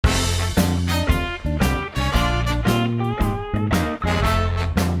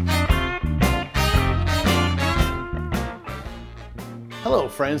Hello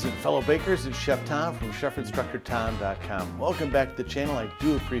friends and fellow bakers, it's Chef Tom from ChefInstructorTom.com. Welcome back to the channel. I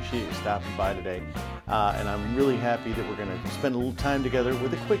do appreciate you stopping by today. And I'm really happy that we're going to spend a little time together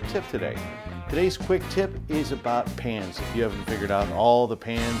with a quick tip today. Today's quick tip is about pans, if you haven't figured out all the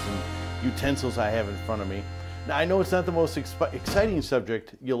pans and utensils I have in front of me. Now I know it's not the most exciting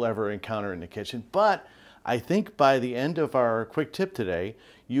subject you'll ever encounter in the kitchen, but I think by the end of our quick tip today,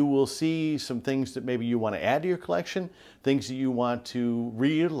 you will see some things that maybe you want to add to your collection, things that you want to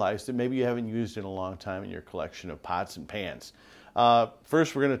reutilize that maybe you haven't used in a long time in your collection of pots and pans.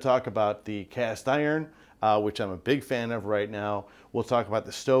 First, we're going to talk about the cast iron, which I'm a big fan of right now. We'll talk about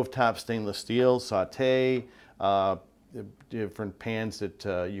the stovetop stainless steel, saute, different pans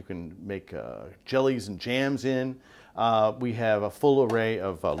that you can make jellies and jams in. We have a full array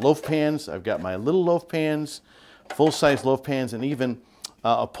of loaf pans. I've got my little loaf pans, full-size loaf pans, and even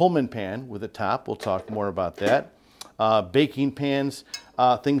a Pullman pan with a top. We'll talk more about that. Baking pans,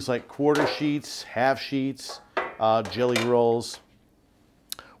 things like quarter sheets, half sheets, jelly rolls.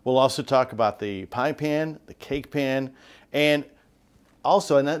 We'll also talk about the pie pan, the cake pan, and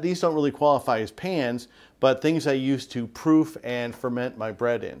also, and these don't really qualify as pans, but things I use to proof and ferment my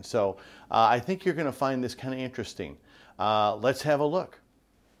bread in. So I think you're going to find this kind of interesting. Let's have a look.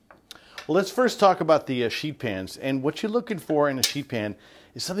 Well, let's first talk about the sheet pans. And what you're looking for in a sheet pan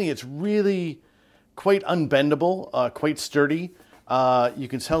is something that's really quite unbendable, quite sturdy. You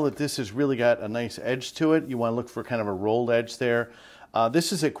can tell that this has really got a nice edge to it. You want to look for kind of a rolled edge there.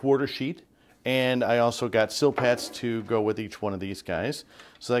 This is a quarter sheet, and I also got Silpats to go with each one of these guys.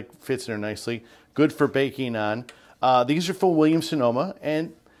 So that fits in there nicely. Good for baking on. These are from Williams-Sonoma,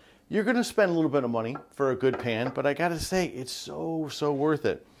 and you're going to spend a little bit of money for a good pan, but I got to say, it's so worth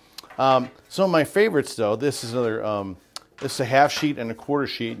it. Some of my favorites, though, this is another, this is a half sheet and a quarter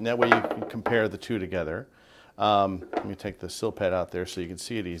sheet, and that way you can compare the two together. Let me take the Silpat out there so you can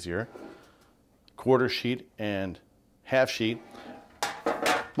see it easier. Quarter sheet and half sheet.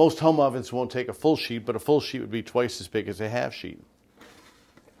 Most home ovens won't take a full sheet, but a full sheet would be twice as big as a half sheet.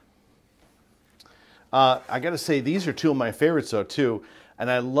 I got to say, these are two of my favorites, though, too. And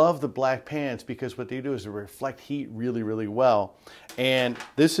I love the black pans because what they do is they reflect heat really well. And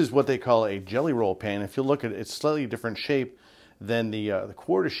this is what they call a jelly roll pan. If you look at it, it's slightly different shape than the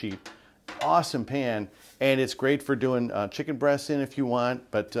quarter sheet. Awesome pan, and it's great for doing chicken breasts in if you want,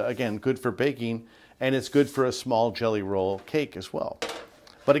 but again, good for baking, and it's good for a small jelly roll cake as well.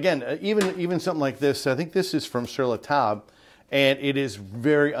 But again, even something like this, I think this is from Sur La Table, and it is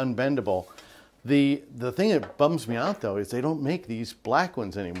very unbendable. The thing that bums me out, though, is they don't make these black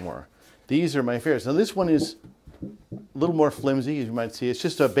ones anymore. These are my favorites. Now, this one is a little more flimsy, as you might see. It's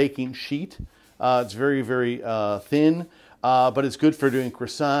just a baking sheet. It's very thin, but it's good for doing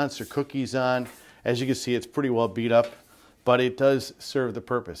croissants or cookies on. As you can see, it's pretty well beat up, but it does serve the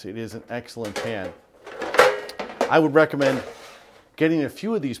purpose. It is an excellent pan. I would recommend getting a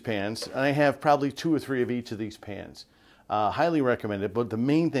few of these pans, and I have probably 2 or 3 of each of these pans. Highly recommended, but the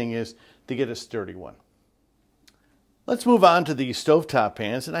main thing is to get a sturdy one. Let's move on to the stovetop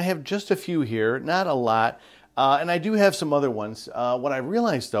pans, and I have just a few here, not a lot, and I do have some other ones. What I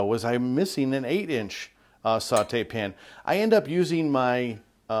realized, though, was I'm missing an 8-inch saute pan. I end up using my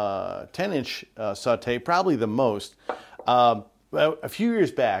 10-inch saute probably the most. A few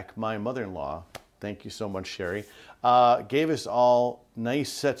years back, my mother-in-law, thank you so much, Sherry, gave us all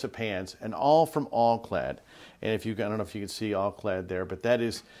nice sets of pans, and all from All-Clad. And if you, I don't know if you can see All-Clad there, but that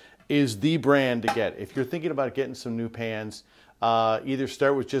is the brand to get. If you're thinking about getting some new pans, either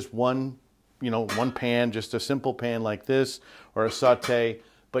start with just one pan, just a simple pan like this, or a saute,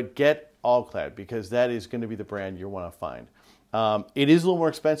 but get All-Clad because that is going to be the brand you want to find. It is a little more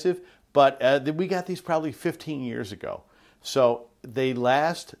expensive, but we got these probably 15 years ago. So they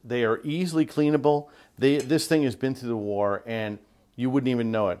last, they are easily cleanable. This thing has been through the war and you wouldn't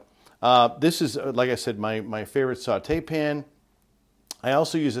even know it. This is, like I said, my favorite saute pan. I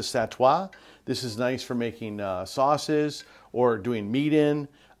also use a sautoir. This is nice for making sauces or doing meat in.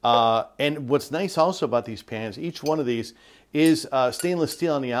 And what's nice also about these pans, each one of these is stainless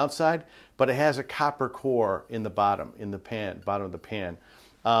steel on the outside, but it has a copper core in the bottom, bottom of the pan.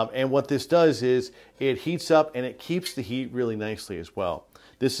 And what this does is it heats up and it keeps the heat really nicely as well.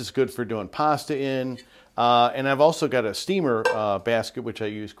 This is good for doing pasta in. And I've also got a steamer basket, which I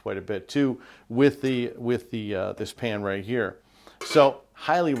use quite a bit too, with this pan right here. So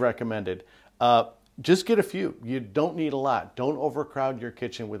highly recommended. Just get a few. You don't need a lot. Don't overcrowd your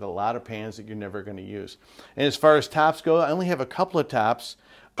kitchen with a lot of pans that you're never going to use. And as far as tops go, I only have a couple of tops,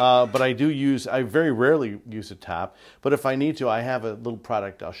 but I very rarely use a top. But if I need to, I have a little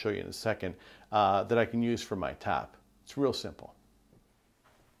product I'll show you in a second that I can use for my top. It's real simple.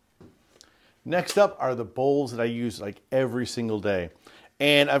 Next up are the bowls that I use like every single day.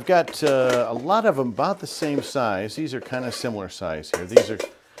 And I've got a lot of them about the same size. These are kind of similar size here. These are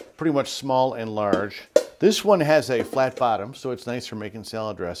pretty much small and large. This one has a flat bottom, so it's nice for making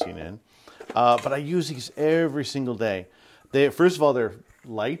salad dressing in. But I use these every single day. First of all, they're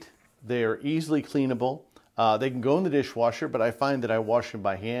light. They're easily cleanable. They can go in the dishwasher, but I find that I wash them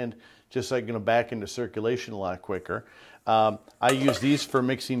by hand just so I can get them back into circulation a lot quicker. I use these for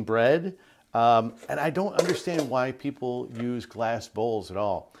mixing bread. And I don't understand why people use glass bowls at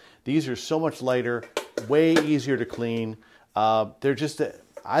all. These are so much lighter, way easier to clean. They're just,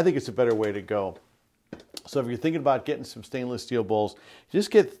 I think it's a better way to go. So if you're thinking about getting some stainless steel bowls, just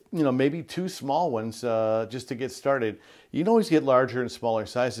get, maybe 2 small ones just to get started. You can always get larger and smaller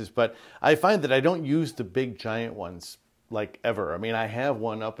sizes, but I find that I don't use the big giant ones like ever. I mean, I have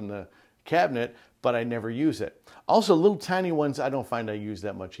one up in the cabinet, but I never use it. Also, little tiny ones, I don't find I use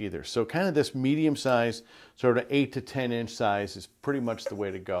that much either. So kind of this medium size, sort of 8 to 10 inch size is pretty much the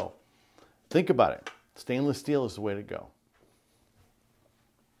way to go. Think about it. Stainless steel is the way to go.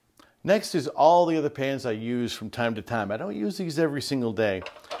 Next is all the other pans I use from time to time. I don't use these every single day.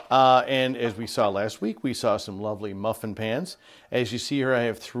 And as we saw last week, we saw some lovely muffin pans. As you see here, I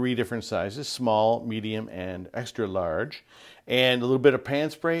have 3 different sizes: small, medium, and extra large. And a little bit of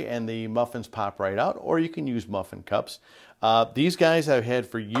pan spray and the muffins pop right out, or you can use muffin cups. These guys I've had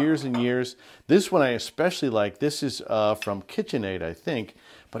for years and years. This one I especially like. This is from KitchenAid, I think.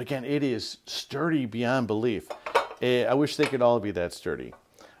 But again, it is sturdy beyond belief. I wish they could all be that sturdy.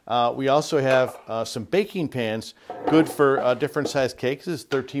 We also have some baking pans, good for different size cakes. This is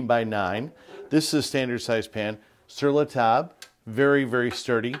 13 by 9. This is a standard size pan. Sur la table, very, very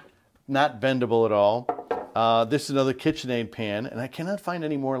sturdy, not bendable at all. This is another KitchenAid pan, and I cannot find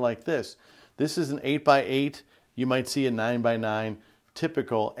any more like this. This is an 8 by 8. You might see a 9 by 9,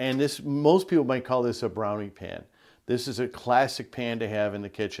 typical. And this, most people might call this a brownie pan. This is a classic pan to have in the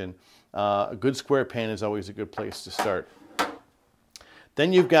kitchen. A good square pan is always a good place to start.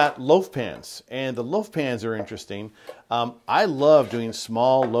 Then you've got loaf pans, and the loaf pans are interesting. I love doing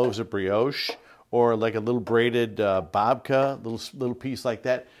small loaves of brioche or like a little braided babka, little piece like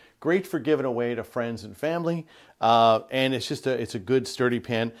that. Great for giving away to friends and family, and it's a good sturdy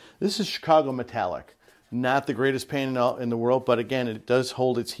pan. This is Chicago Metallic, not the greatest pan in the world, but again, it does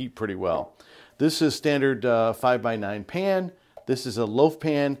hold its heat pretty well. This is standard 5 by 9 pan. This is a loaf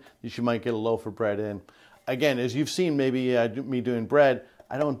pan that you might get a loaf of bread in. Again, as you've seen maybe me doing bread,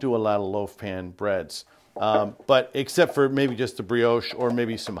 I don't do a lot of loaf pan breads, but except for maybe just the brioche or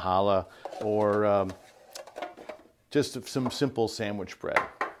maybe some challah or just some simple sandwich bread.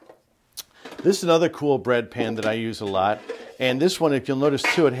 This is another cool bread pan that I use a lot. And this one, if you'll notice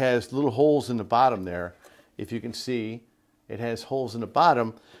too, it has little holes in the bottom there. If you can see, it has holes in the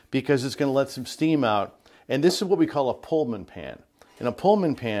bottom because it's going to let some steam out. And this is what we call a Pullman pan. And a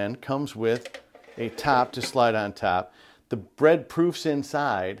Pullman pan comes with a top to slide on top. The bread proofs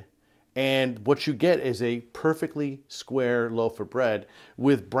inside, and what you get is a perfectly square loaf of bread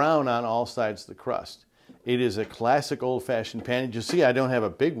with brown on all sides of the crust. It is a classic old-fashioned pan. And you see I don't have a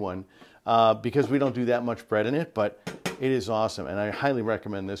big one because we don't do that much bread in it, but it is awesome, and I highly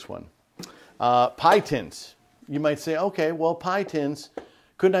recommend this one. Pie tins. You might say, okay, well, pie tins,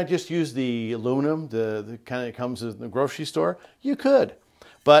 couldn't I just use the aluminum, the kind that comes in the grocery store? You could.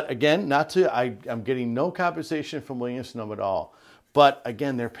 But again, I'm getting no compensation from Williams-Sonoma at all. But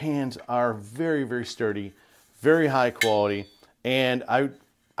again, their pans are very, very sturdy, very high quality, and I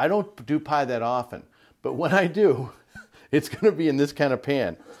don't do pie that often. But when I do, it's going to be in this kind of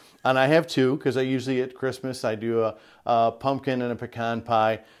pan. And I have 2, because I usually at Christmas I do a pumpkin and a pecan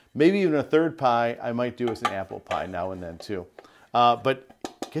pie. Maybe even a third pie I might do as an apple pie now and then too. But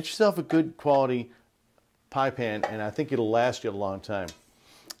get yourself a good quality pie pan, and I think it'll last you a long time.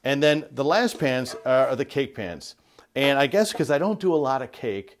 And then the last pans are the cake pans. And I guess because I don't do a lot of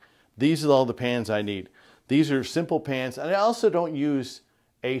cake, these are all the pans I need. These are simple pans. And I also don't use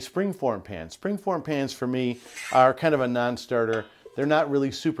a springform pan. Springform pans for me are kind of a non-starter. They're not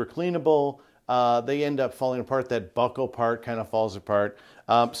really super cleanable. They end up falling apart. That buckle part kind of falls apart.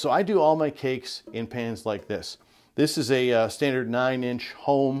 So I do all my cakes in pans like this. This is a standard 9-inch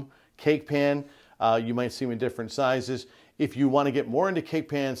home cake pan. You might see them in different sizes. If you want to get more into cake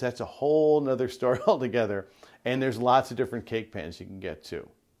pans, that's a whole nother story altogether. And there's lots of different cake pans you can get too.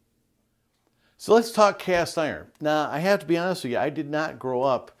 So let's talk cast iron. Now, I have to be honest with you, I did not grow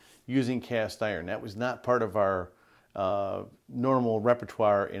up using cast iron. That was not part of our normal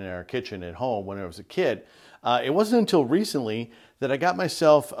repertoire in our kitchen at home when I was a kid. It wasn't until recently that I got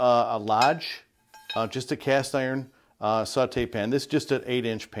myself a Lodge, just a cast iron saute pan. This is just an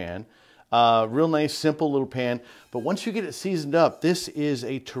 8-inch pan. Real nice, simple little pan. But once you get it seasoned up, this is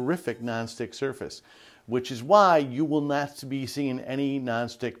a terrific nonstick surface, which is why you will not be seeing any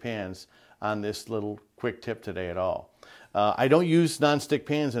nonstick pans on this little quick tip today at all. I don't use nonstick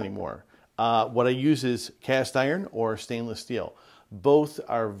pans anymore. What I use is cast iron or stainless steel. Both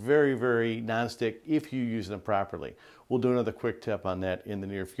are very, very nonstick if you use them properly. We'll do another quick tip on that in the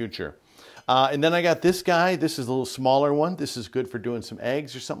near future. And then I got this guy. This is a little smaller one. This is good for doing some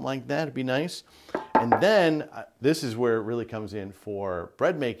eggs or something like that. It'd be nice. And then this is where it really comes in for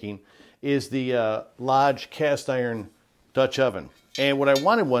bread making, is the Lodge cast iron Dutch oven. And what I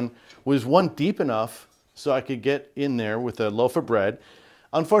wanted was one deep enough so I could get in there with a loaf of bread.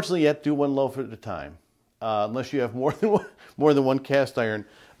 Unfortunately, you have to do one loaf at a time, unless you have more than one cast iron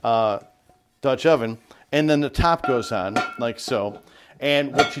Dutch oven. And then the top goes on like so.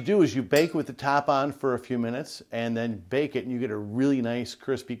 And what you do is you bake with the top on for a few minutes and then bake it, and you get a really nice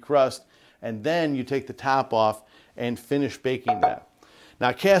crispy crust. And then you take the top off and finish baking that.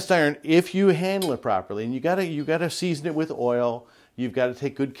 Now, cast iron, if you handle it properly, and you gotta season it with oil, you've got to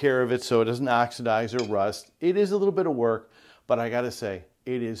take good care of it so it doesn't oxidize or rust. It is a little bit of work, but I gotta say,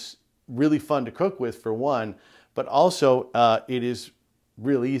 it is really fun to cook with for one, but also it is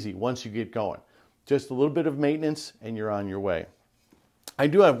real easy once you get going. Just a little bit of maintenance and you're on your way. I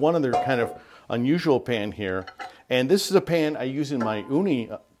do have one other kind of unusual pan here, and this is a pan I use in my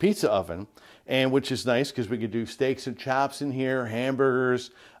Uni pizza oven, and which is nice because we could do steaks and chops in here, hamburgers.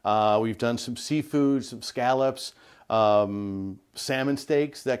 We've done some seafood, some scallops, salmon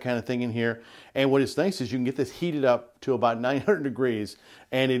steaks, that kind of thing in here. And what is nice is you can get this heated up to about 900 degrees,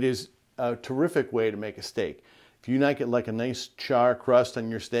 and it is a terrific way to make a steak. If you like it like a nice char crust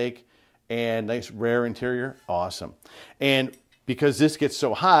on your steak and nice rare interior, awesome. And because this gets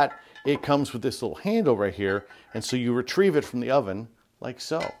so hot, it comes with this little handle right here, and so you retrieve it from the oven like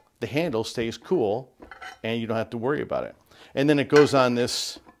so. The handle stays cool, and you don't have to worry about it. And then it goes on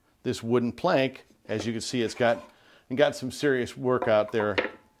this wooden plank. As you can see, it's got some serious work out there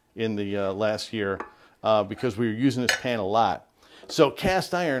in the last year because we were using this pan a lot. So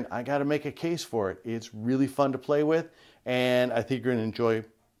cast iron, I got to make a case for it. It's really fun to play with, and I think you're going to enjoy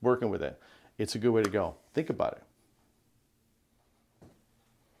working with it. It's a good way to go. Think about it.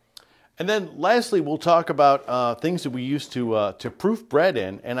 And then lastly, we'll talk about things that we use to proof bread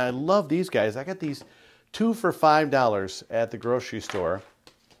in. And I love these guys. I got these 2 for $5 at the grocery store.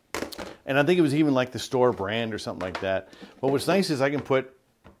 And I think it was even like the store brand or something like that. But what's nice is I can put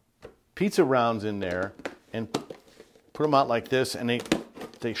pizza rounds in there and put them out like this, and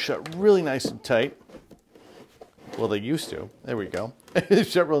they shut really nice and tight. Well, they used to. There we go. They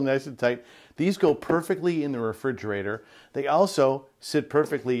shut really nice and tight. These go perfectly in the refrigerator. They also sit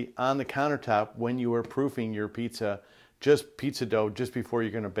perfectly on the countertop when you are proofing your pizza dough just before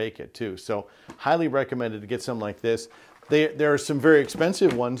you're going to bake it too. So highly recommended to get something like this. There are some very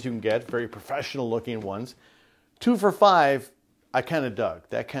expensive ones you can get, very professional looking ones. 2 for $5, I kind of dug.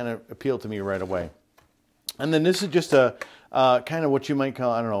 That kind of appealed to me right away. And then this is just a kind of what you might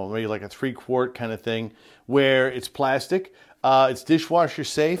call, I don't know, maybe like a 3-quart kind of thing, where it's plastic. It's dishwasher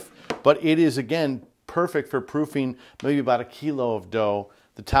safe, but it is, again, perfect for proofing maybe about 1 kilo of dough.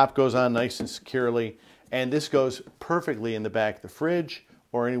 The top goes on nice and securely, and this goes perfectly in the back of the fridge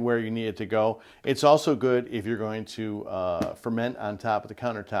or anywhere you need it to go. It's also good if you're going to ferment on top of the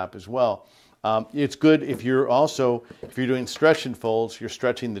countertop as well. It's good if you're doing stretch and folds, you're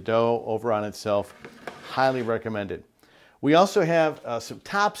stretching the dough over on itself. Highly recommended. We also have some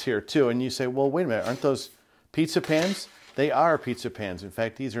tops here too, and you say, well, wait a minute, aren't those pizza pans? They are pizza pans. In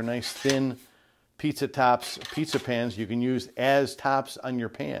fact, these are nice thin pizza pans you can use as tops on your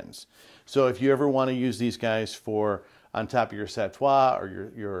pans. So if you ever want to use these guys for on top of your sautoir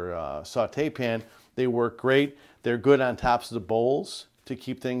or your saute pan, they work great. They're good on tops of the bowls to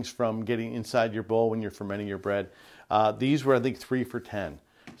keep things from getting inside your bowl when you're fermenting your bread. These were, I think, 3 for $10.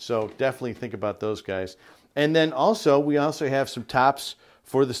 So definitely think about those guys. And then we also have some tops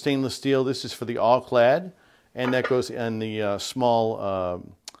for the stainless steel. This is for the all-clad, and that goes in the small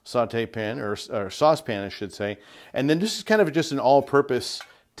saute pan, or saucepan, I should say. And then this is kind of just an all-purpose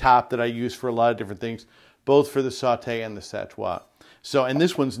top that I use for a lot of different things, both for the saute and the sautoir. So, and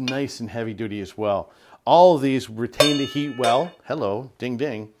this one's nice and heavy-duty as well. All of these retain the heat well. Hello, ding,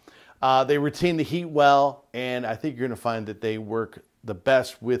 ding. They retain the heat well, and I think you're going to find that they work the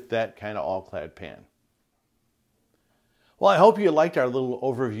best with that kind of all-clad pan. Well, I hope you liked our little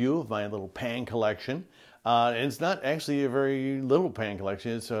overview of my little pan collection. And it's not actually a very little pan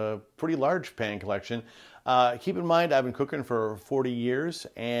collection. It's a pretty large pan collection. Keep in mind, I've been cooking for 40 years,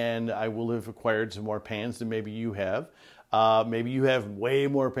 and I will have acquired some more pans than maybe you have. Maybe you have way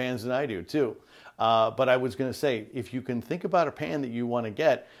more pans than I do too. But I was going to say, if you can think about a pan that you want to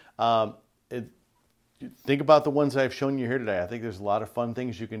get, think about the ones I've shown you here today. I think there's a lot of fun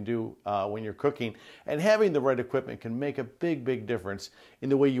things you can do when you're cooking, and having the right equipment can make a big, big difference in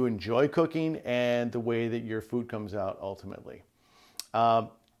the way you enjoy cooking and the way that your food comes out ultimately.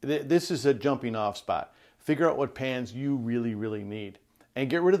 This is a jumping off spot. Figure out what pans you really, really need and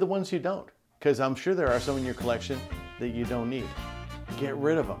get rid of the ones you don't, because I'm sure there are some in your collection that you don't need. Get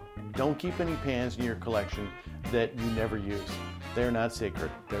rid of them. Don't keep any pans in your collection that you never use. They're not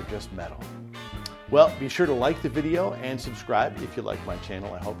sacred, they're just metal. Well, be sure to like the video and subscribe if you like my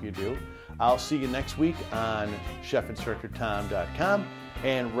channel. I hope you do. I'll see you next week on ChefInstructorTom.com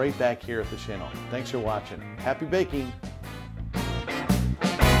and right back here at the channel. Thanks for watching. Happy baking.